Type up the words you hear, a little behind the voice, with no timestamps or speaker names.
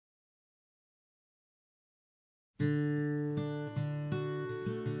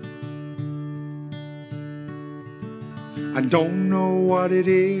I don't know what it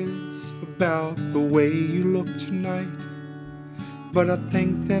is about the way you look tonight, but I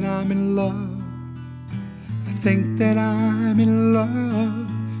think that I'm in love. I think that I'm in love.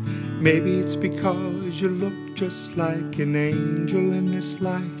 Maybe it's because you look just like an angel in this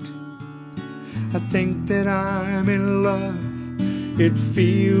light. I think that I'm in love. It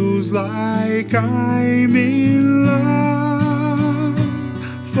feels like I'm in love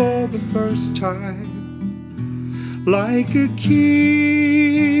for the first time, like a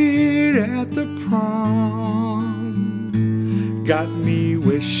kid at the prom. Got me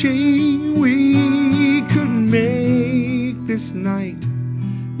wishing we could make this night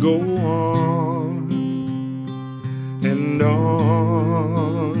go on and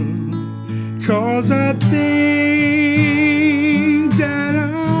on, 'cause I think that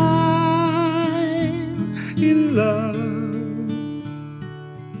I'm in love.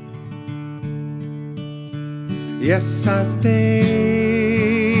 Yes, I think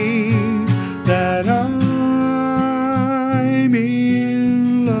that I'm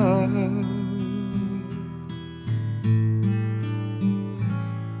in love.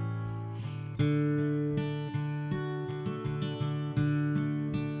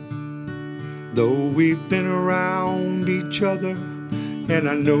 Though we've been around each other and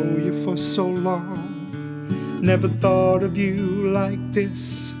I know you for so long, never thought of you like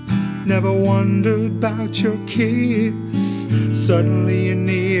this. Never wondered about your kiss. Suddenly you're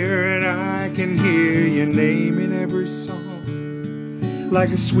near and I can hear your name in every song,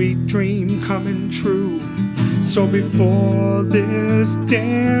 like a sweet dream coming true. So before this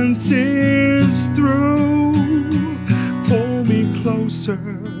dance is through, pull me closer.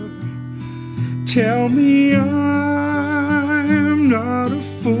 Tell me I'm not a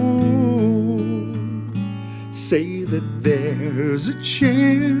fool. Say that there's a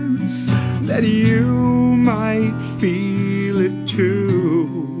chance that you might feel it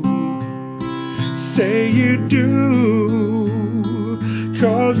too. Say you do,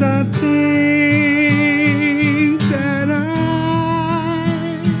 'cause I think that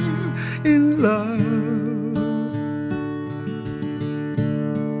I'm in love.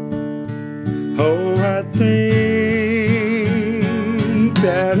 Oh, I think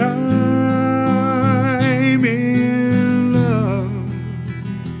that I'm